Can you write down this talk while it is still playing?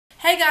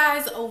Hey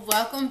guys,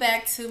 welcome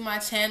back to my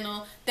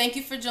channel. Thank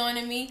you for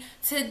joining me.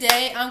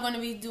 Today I'm going to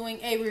be doing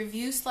a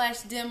review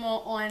 / demo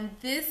on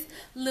this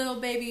little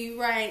baby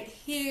right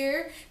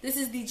here. This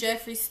is the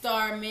Jeffree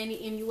Star Manny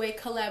MUA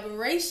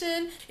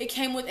Collaboration. It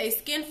came with a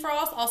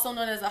Skinfrost, also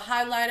known as a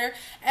highlighter,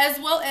 as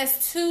well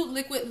as 2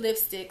 liquid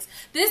lipsticks.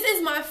 This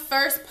is my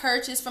first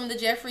purchase from the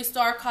Jeffree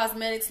Star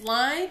Cosmetics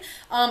line.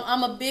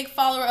 I'm a big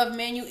follower of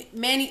Manny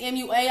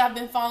MUA. I've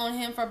been following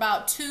him for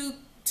about two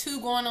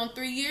going on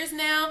 3 years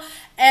now,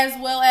 as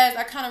well as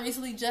I kind of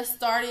recently just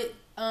started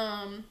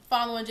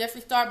following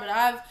Jeffree Star, but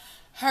I've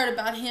heard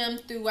about him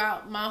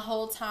throughout my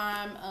whole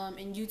time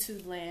in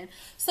YouTube land.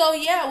 So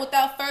yeah,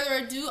 without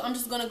further ado, I'm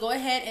just going to go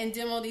ahead and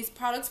demo these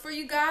products for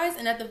you guys,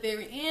 and at the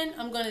very end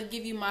I'm going to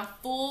give you my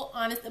full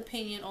honest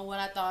opinion on what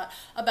I thought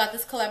about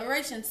this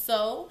collaboration.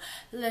 So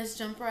let's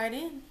jump right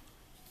in.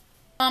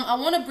 I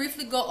want to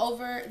briefly go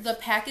over the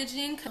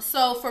packaging.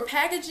 So for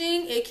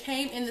packaging, it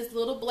came in this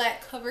little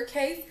black cover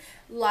case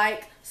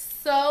like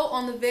so.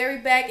 On the very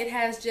back it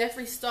has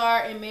Jeffree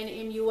Star and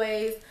Manny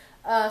MUA's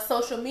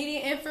social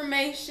media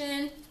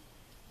information.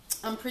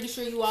 I'm pretty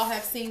sure you all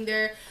have seen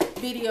their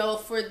video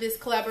for this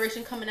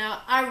collaboration coming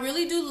out. I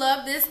really do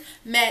love this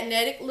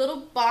magnetic little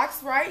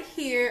box right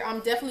here.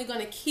 I'm definitely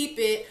going to keep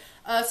it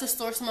to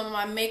store some of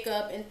my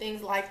makeup and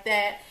things like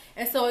that.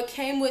 And so it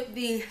came with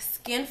the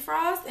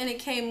Skinfrost, and it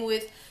came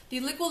with the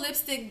liquid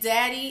lipstick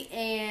Daddy,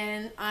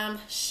 and I'm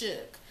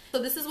shook.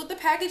 So this is what the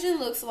packaging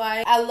looks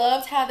like. I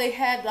loved how they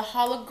had the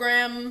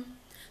hologram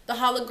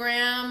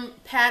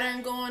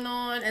pattern going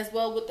on, as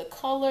well with the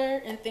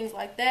color and things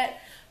like that.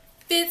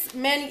 Fits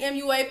Manny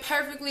MUA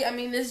perfectly. I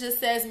mean, this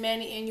just says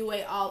Manny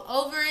MUA all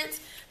over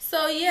it.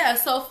 So yeah,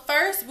 so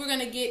first we're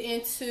gonna get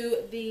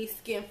into the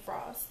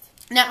Skinfrost.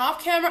 Now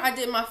off camera I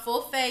did my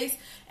full face,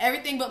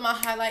 everything but my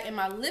highlight and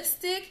my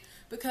lipstick,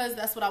 because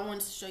that's what I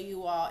wanted to show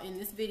you all in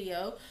this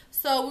video.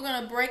 So we're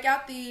going to break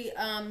out the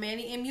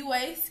Manny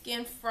MUA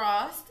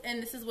Skinfrost,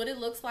 and this is what it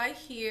looks like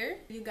here.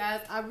 You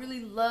guys, I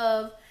really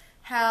love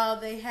how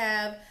they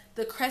have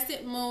the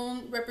crescent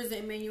moon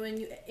represent Manny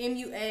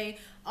MUA,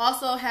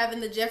 also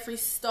having the Jeffree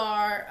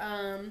Star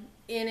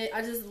in it.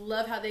 I just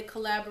love how they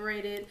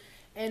collaborated,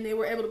 and they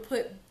were able to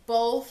put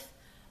both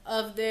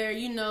of their,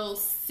 you know,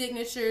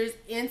 signatures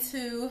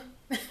into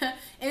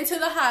into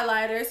the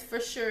highlighters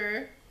for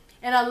sure.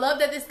 And I love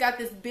that it's got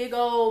this big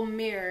old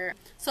mirror.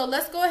 So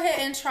let's go ahead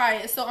and try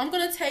it. So I'm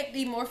going to take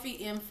the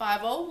Morphe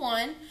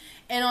M501,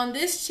 and on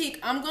this cheek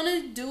I'm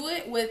going to do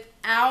it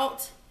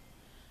without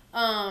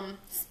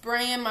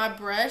spraying my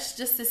brush,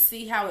 just to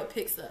see how it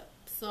picks up.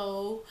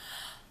 So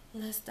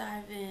let's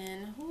dive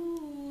in.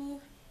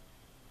 Ooh.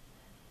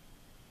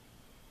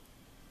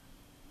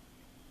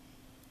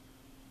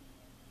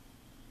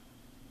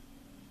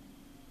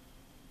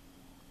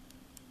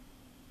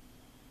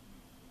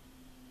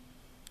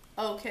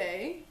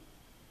 Okay.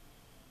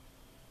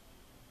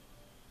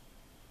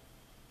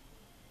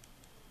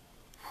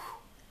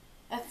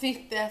 I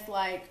think that's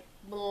like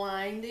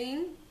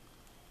blinding.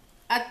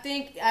 I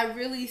think I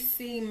really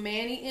see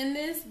Manny in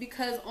this,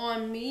 because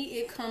on me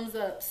it comes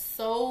up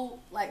so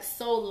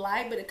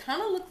light, but it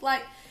kind of looks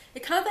like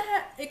it kind of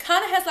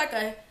has like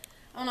a,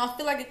 I don't know, I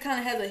feel like it kind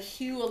of has a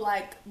hue of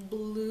like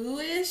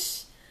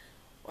bluish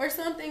or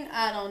something.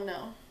 I don't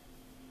know.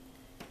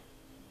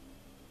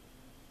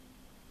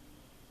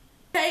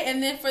 Okay,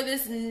 and then for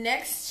this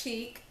next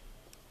cheek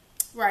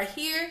right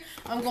here,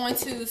 I'm going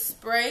to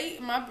spray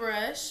my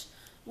brush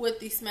with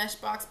the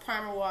Smashbox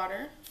Primer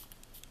Water.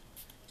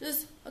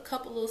 Just a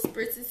couple little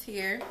spritzes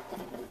here.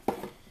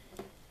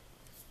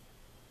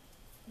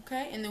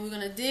 Okay, and then we're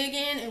going to dig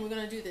in, and we're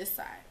going to do this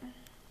side.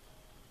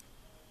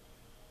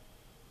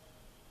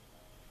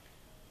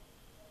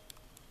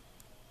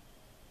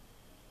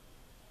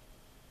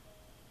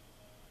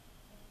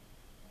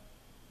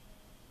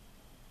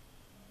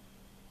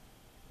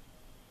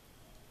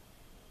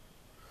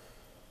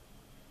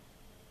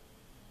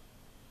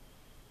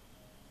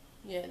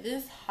 Yeah,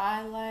 this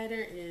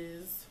highlighter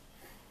is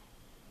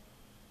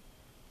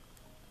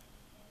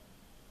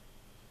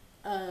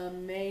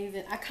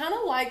amazing. I kind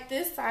of like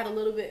this side a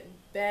little bit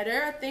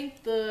better. I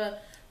think the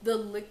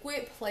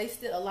liquid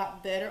placed it a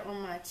lot better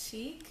on my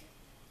cheek.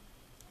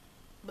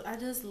 But I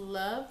just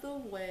love the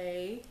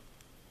way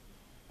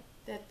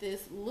that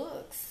this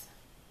looks.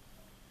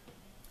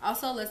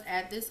 Also, let's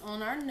add this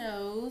on our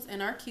nose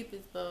and our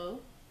Cupid's bow.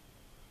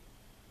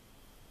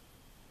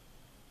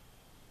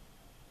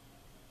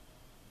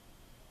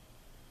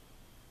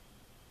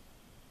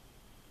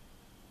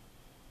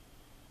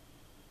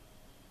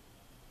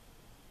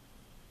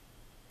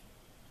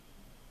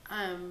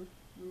 I'm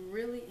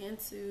really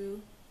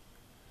into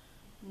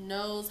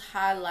nose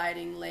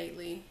highlighting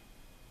lately.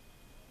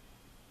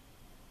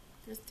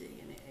 Just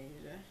digging it,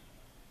 Asia.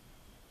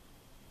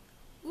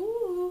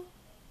 Ooh.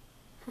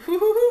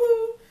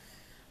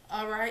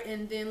 All right,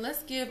 and then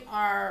let's give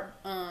our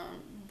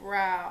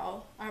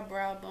brow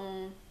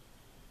bone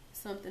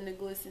something to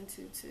glisten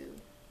to too.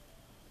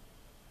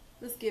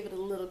 Let's give it a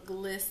little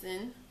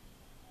glisten.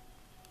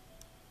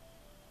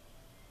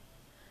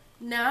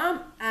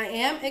 Now I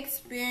am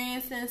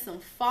experiencing some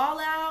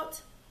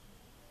fallout.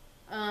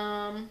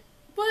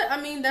 But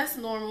I mean, that's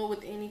normal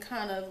with any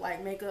kind of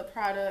like makeup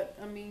product.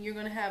 I mean, you're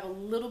gonna have a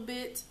little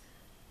bit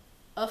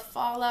of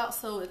fallout,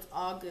 so it's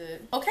all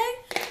good. Okay,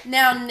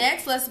 now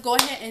next let's go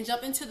ahead and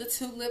jump into the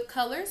two lip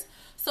colors.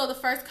 So the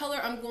first color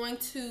I'm going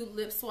to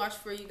lip swatch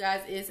for you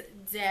guys is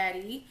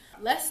Daddy.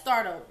 Let's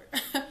start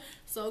over.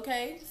 So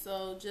okay,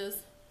 so just,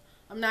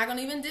 I'm not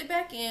gonna even dip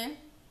back in,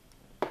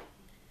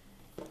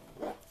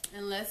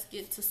 and let's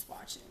get to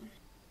swatching.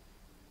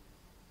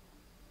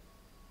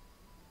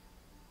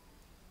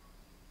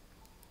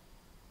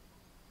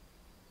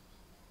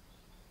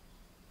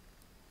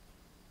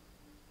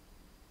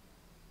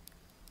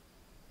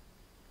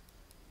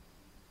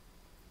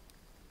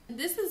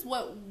 This is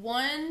what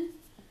one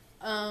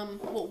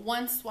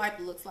swipe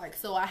looks like.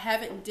 So I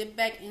haven't dipped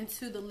back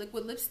into the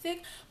liquid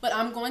lipstick, but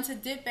I'm going to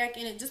dip back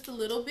in it just a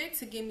little bit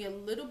to give me a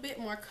little bit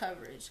more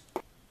coverage.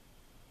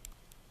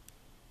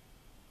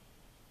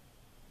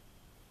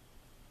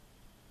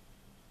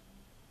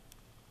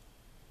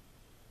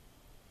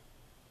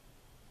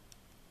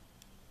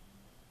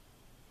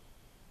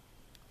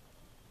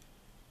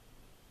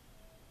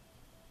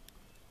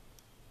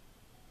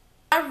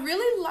 I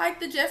really like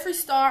the Jeffree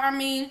Star. I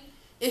mean,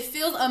 it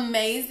feels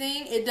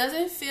amazing. It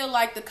doesn't feel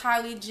like the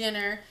Kylie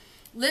Jenner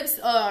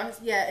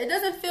it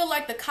doesn't feel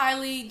like the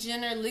Kylie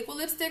Jenner liquid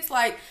lipsticks.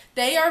 Like,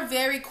 they are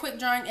very quick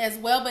drying as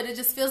well, but it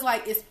just feels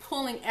like it's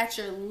pulling at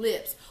your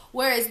lips.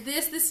 Whereas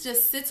this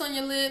just sits on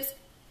your lips,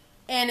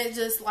 and it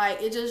just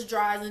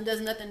dries and does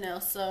nothing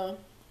else. So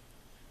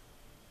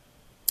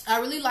I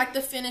really like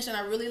the finish, and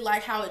I really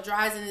like how it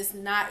dries and it's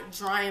not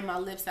drying my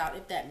lips out,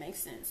 if that makes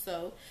sense.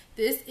 So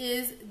this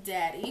is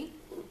Daddy.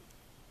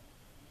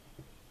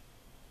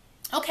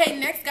 Okay,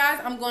 next guys,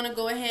 I'm going to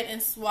go ahead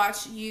and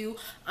swatch you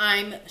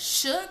I'm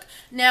Shook.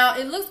 Now,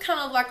 it looks kind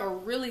of like a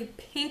really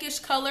pinkish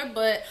color,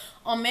 but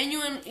on Manny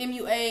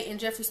MUA and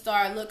Jeffree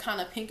Starr, it looked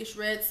kind of pinkish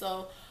red.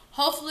 So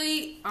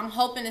hopefully, I'm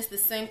hoping it's the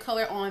same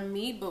color on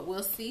me, but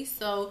we'll see.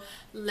 So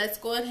let's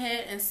go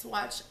ahead and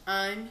swatch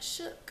I'm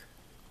Shook.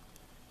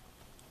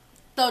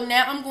 So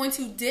now I'm going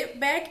to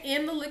dip back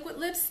in the liquid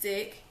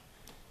lipstick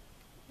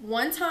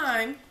one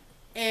time,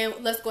 and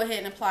let's go ahead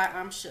and apply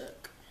I'm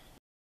Shook.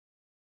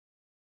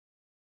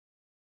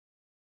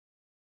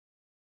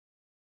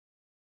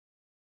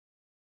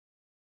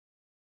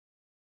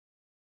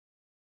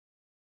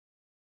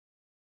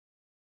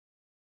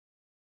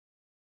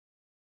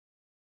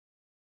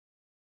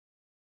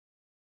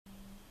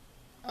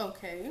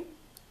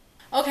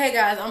 Okay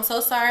guys, I'm so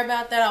sorry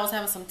about that. I was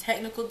having some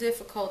technical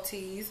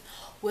difficulties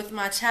with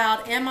my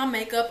child and my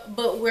makeup,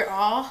 but we're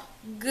all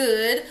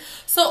good.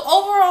 So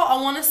overall,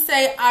 I want to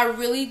say I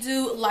really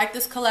do like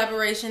this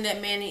collaboration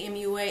that Manny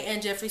MUA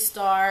and Jeffree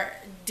Starr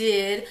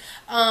did.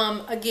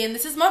 Again,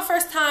 this is my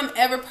first time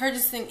ever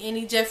purchasing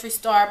any Jeffree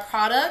Starr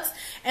products,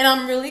 and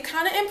I'm really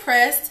kind of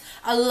impressed.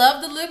 I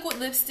love the liquid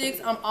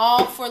lipsticks. I'm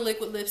all for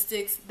liquid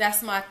lipsticks.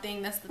 That's my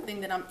thing. That's the thing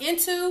that I'm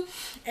into.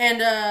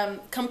 And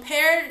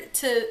compared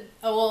to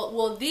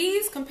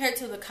these compared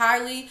to the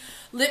Kylie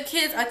lip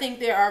kits, I think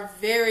they are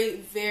very,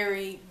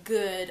 very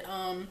good.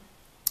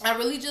 I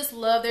really just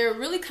love, they're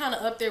really kind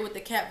of up there with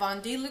the Kat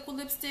Von D liquid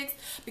lipsticks,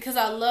 because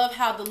I love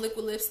how the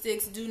liquid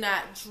lipsticks do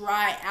not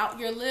dry out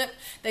your lip.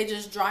 They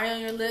just dry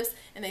on your lips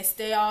and they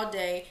stay all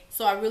day.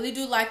 So I really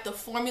do like the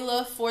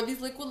formula for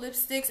these liquid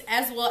lipsticks,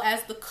 as well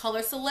as the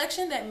color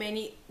selection that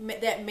Manny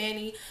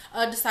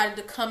decided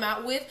to come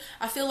out with.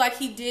 I feel like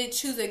he did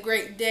choose a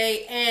great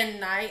day and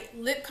night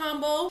lip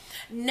combo.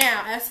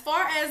 Now, as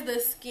far as the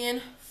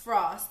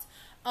Skinfrost,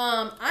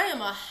 I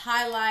am a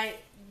highlight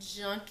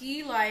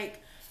junkie. Like,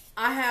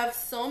 I have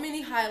so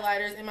many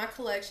highlighters in my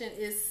collection,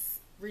 it's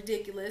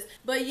ridiculous.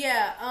 But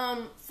yeah,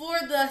 for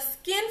the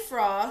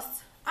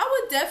Skinfrost,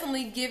 I would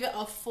definitely give it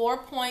a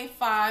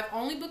 4.5,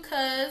 only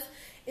because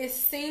it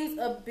seems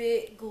a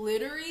bit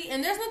glittery,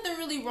 and there's nothing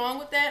really wrong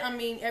with that. I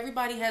mean,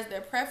 everybody has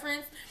their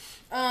preference,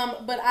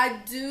 but I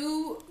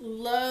do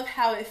love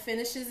how it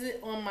finishes it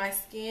on my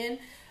skin.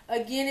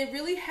 Again, it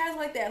really has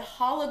like that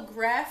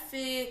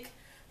holographic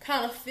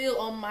kind of feel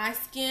on my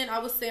skin. I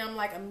would say I'm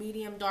like a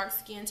medium dark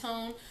skin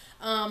tone.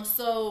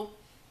 So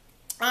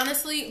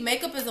honestly,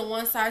 makeup is a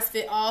one size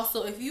fit all.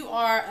 So if you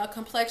are a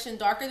complexion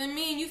darker than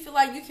me and you feel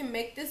like you can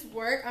make this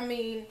work, I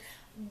mean,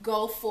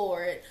 go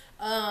for it.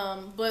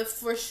 But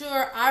for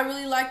sure, I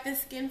really like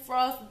this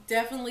Skinfrost.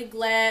 Definitely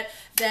glad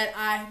that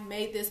I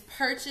made this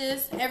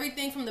purchase.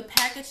 Everything from the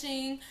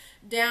packaging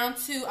down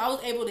to, I was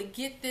able to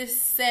get this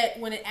set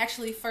when it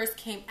actually first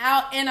came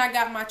out, and I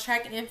got my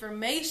tracking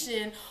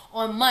information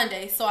on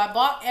Monday. So I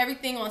bought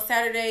everything on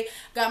Saturday,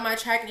 got my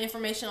tracking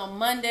information on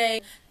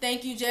Monday.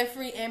 Thank you,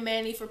 Jeffree and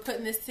Manny, for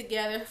putting this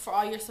together, for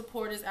all your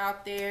supporters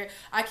out there.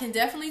 I can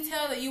definitely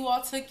tell that you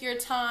all took your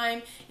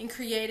time in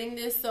creating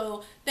this,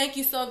 so thank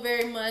you so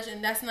very much.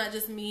 And that's not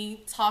just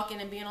me talking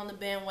and being on the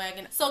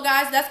bandwagon. So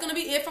guys, that's going to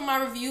be it for my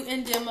review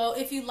and demo.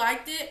 If you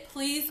liked it,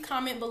 please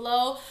comment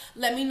below.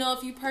 Let me know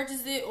if you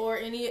purchased it or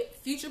any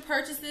future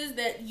purchases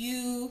that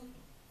you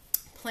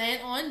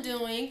plan on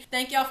doing.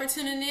 Thank y'all for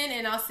tuning in,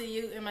 and I'll see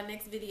you in my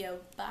next video.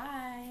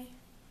 Bye.